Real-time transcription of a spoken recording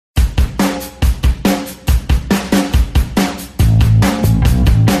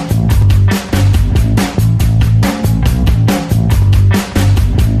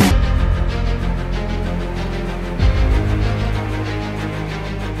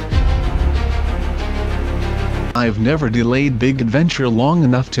I've never delayed big adventure long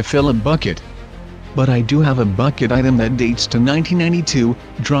enough to fill a bucket. But I do have a bucket item that dates to 1992,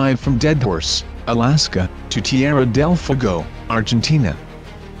 drive from Deadhorse, Alaska, to Tierra del Fuego, Argentina.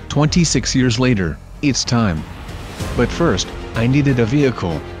 26 years later, it's time. But first, I needed a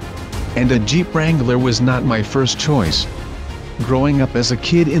vehicle. And a Jeep Wrangler was not my first choice. Growing up as a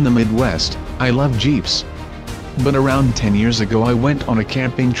kid in the Midwest, I loved Jeeps. But around 10 years ago I went on a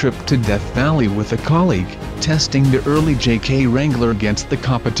camping trip to Death Valley with a colleague, testing the early JK Wrangler against the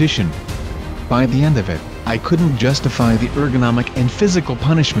competition. By the end of it, I couldn't justify the ergonomic and physical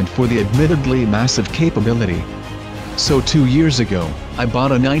punishment for the admittedly massive capability. So 2 years ago, I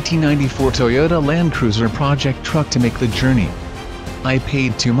bought a 1994 Toyota Land Cruiser project truck to make the journey. I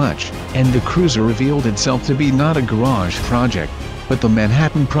paid too much, and the Cruiser revealed itself to be not a garage project, but the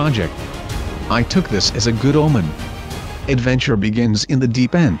Manhattan project. I took this as a good omen. Adventure begins in the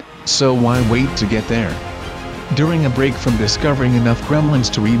deep end, so why wait to get there? During a break from discovering enough gremlins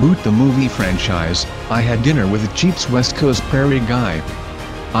to reboot the movie franchise, I had dinner with Jeep's West Coast Prairie guy.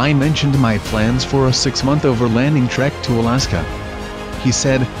 I mentioned my plans for a 6-month overlanding trek to Alaska. He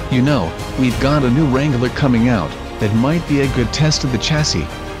said, "You know, we've got a new Wrangler coming out, that might be a good test of the chassis."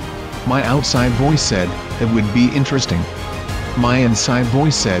 My outside voice said, "That would be interesting." My inside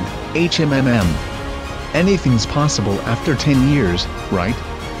voice said, "HMMM. Anything's possible after 10 years, right?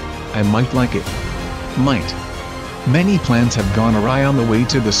 I might like it." Might. Many plans have gone awry on the way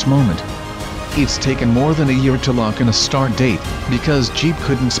to this moment. It's taken more than a year to lock in a start date, because Jeep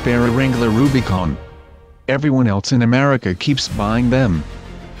couldn't spare a Wrangler Rubicon. Everyone else in America keeps buying them.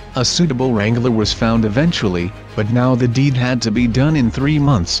 A suitable Wrangler was found eventually, but now the deed had to be done in 3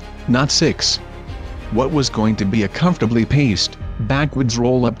 months, not 6. What was going to be a comfortably paced, backwoods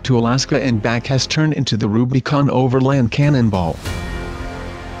roll-up to Alaska and back has turned into the Rubicon Overland Cannonball.